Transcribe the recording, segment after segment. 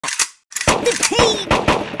The pain!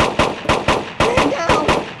 No!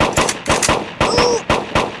 Ooh!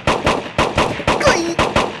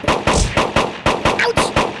 Ouch!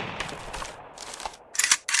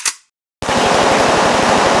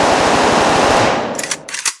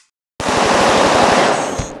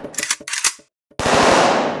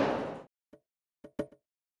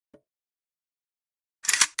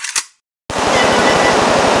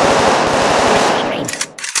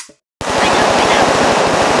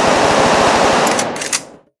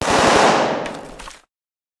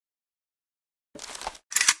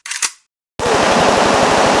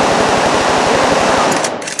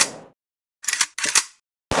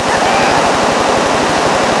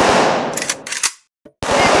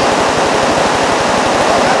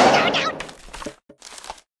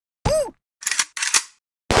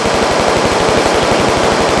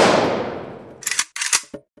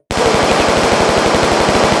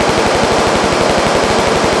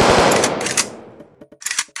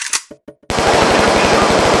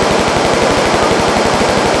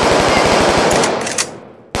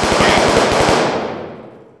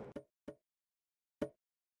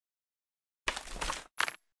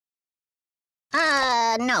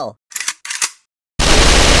 No.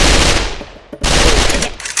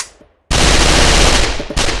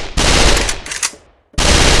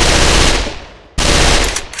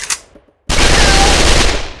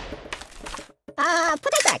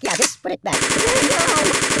 Put it back. Yeah, just put it back.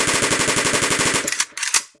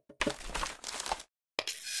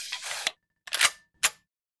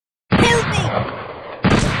 Help me!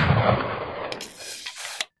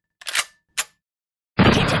 I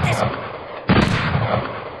can't take this.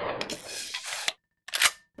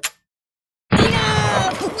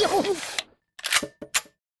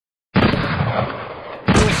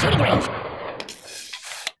 Shooting range.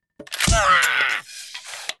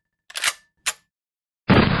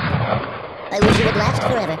 I wish it would last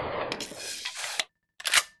forever.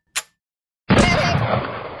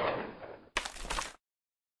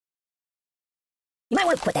 You might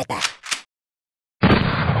want to put that back.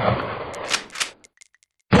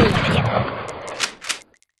 Ooh, I did hit.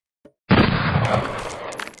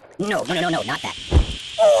 No, not that.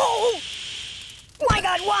 Oh! My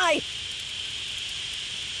God, why?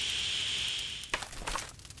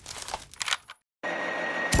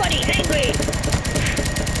 Buddy, angry!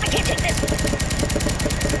 I can't take this!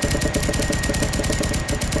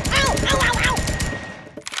 Ow! Ow, ow, ow!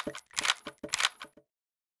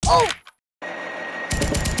 Oh!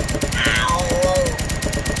 Ow!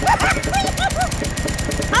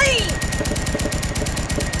 Hey!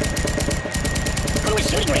 Go to a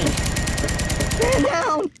shooting range! Stand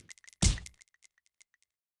down!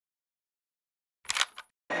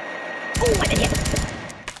 Oh, I did hit!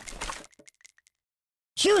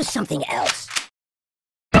 Choose something else.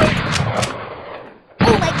 Oh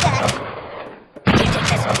my God! I can't take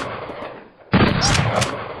this.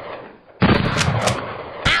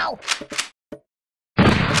 Ow!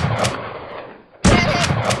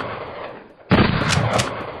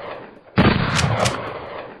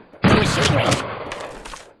 Go to a shooting range.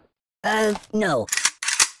 No.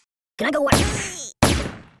 Can I go watch?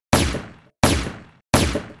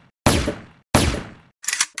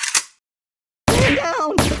 Stand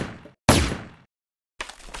down!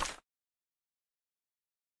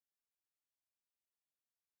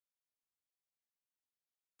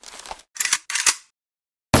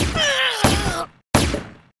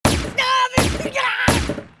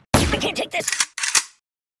 I can't take this!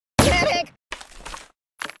 Panic!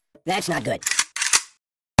 That's not good.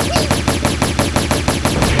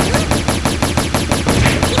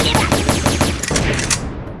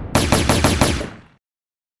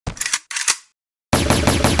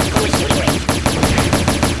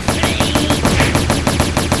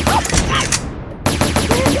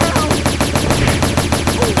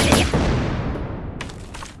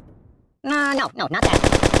 No, not that.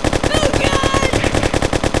 Oh, God!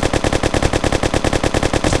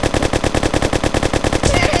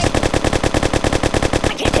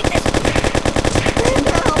 I can't take this.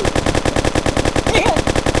 No. Yeah!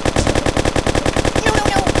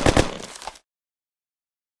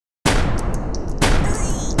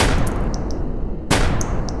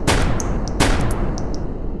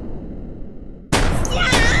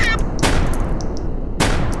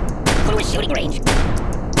 Go to a shooting range.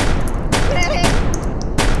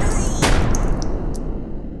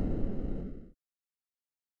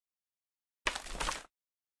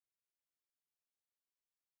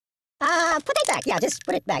 Put it back. Yeah, just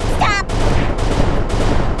put it back. Stop!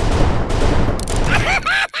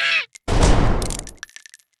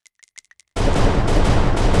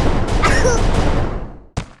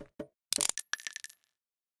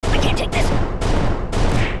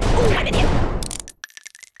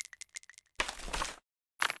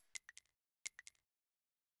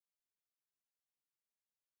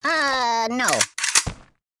 no.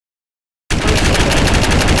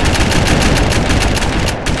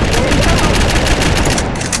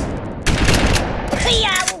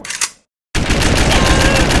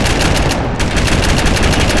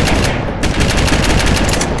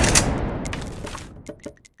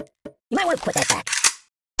 You might want to put that back.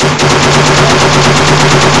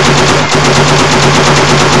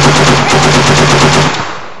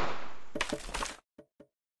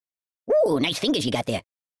 Ooh, nice fingers you got there.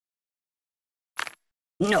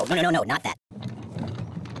 No, not that.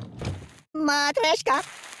 Matryoshka.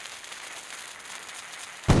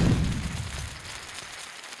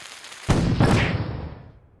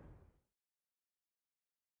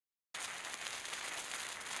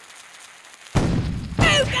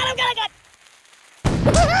 Got.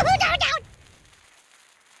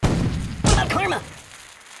 What about karma?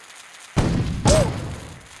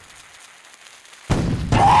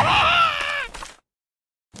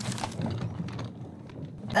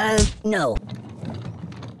 No.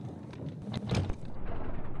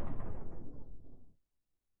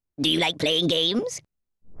 Do you like playing games?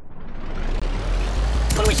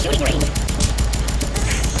 Go to a shooting range.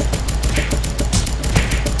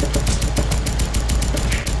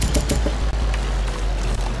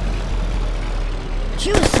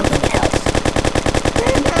 Choose something else.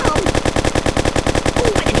 No.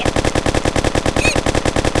 Ooh, I did it.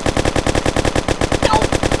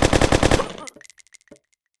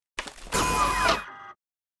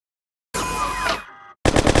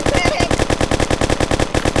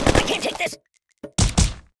 I can't take this.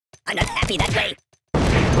 I'm not happy that way.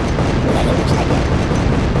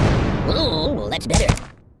 Ooh, that's better.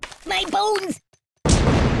 My bones!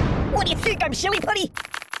 What do you think, I'm Silly Putty?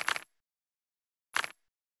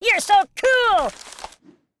 You're so cool!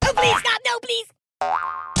 Oh, please stop! No, please!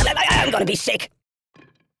 I'm gonna be sick.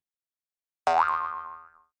 Whoa!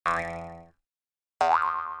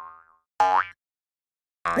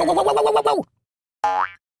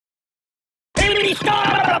 Hey,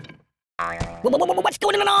 stop! What's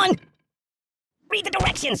going on? Read the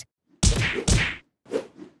directions.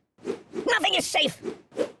 Nothing is safe.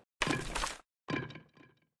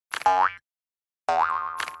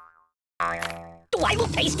 Do I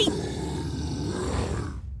look tasty?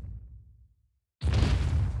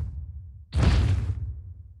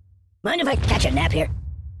 Mind if I catch a nap here?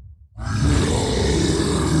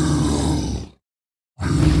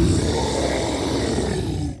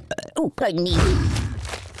 Oh, pardon me.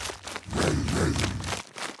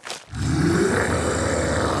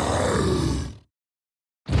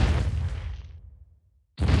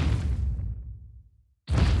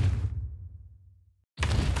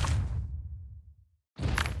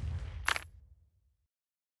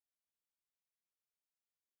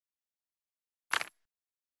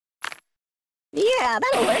 Yeah,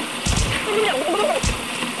 that'll work.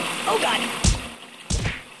 Oh, God.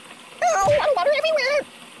 Oh, water everywhere.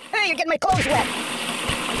 Hey, you're getting my clothes wet.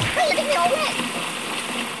 Hey, you're getting me all wet.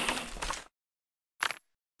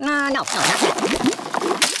 No, not that.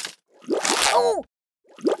 Oh!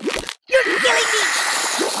 You're killing me!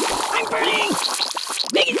 I'm burning!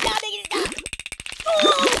 Make it stop!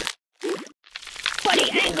 Oh! Buddy,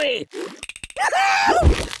 angry!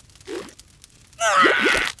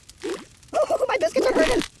 Oh, my biscuits are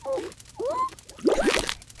hurting.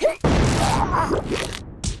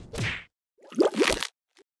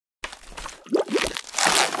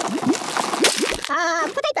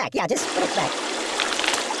 Put that back. Yeah, just put it back.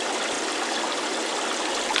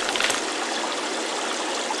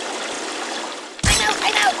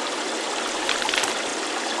 I'm out!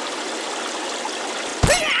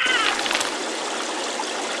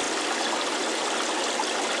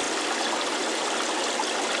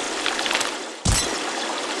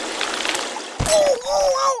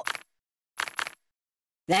 Oh!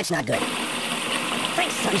 That's not good.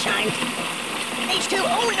 Thanks, sunshine. H2,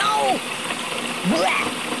 oh no! Blah!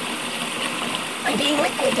 I'm being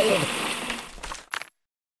liquidated.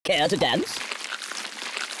 Care to dance?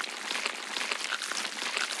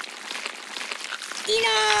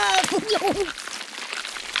 Enough!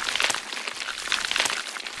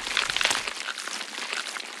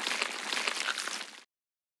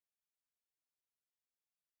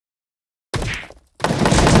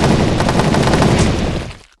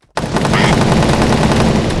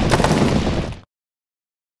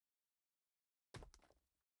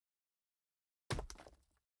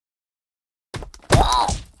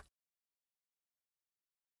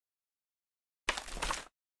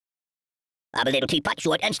 I'm a little teapot,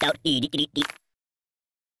 short and stout. Hey,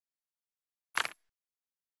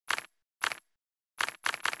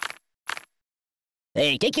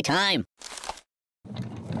 take your time.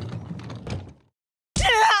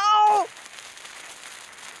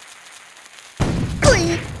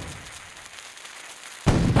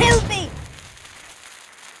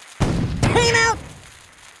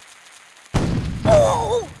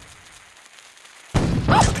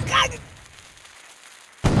 Ah!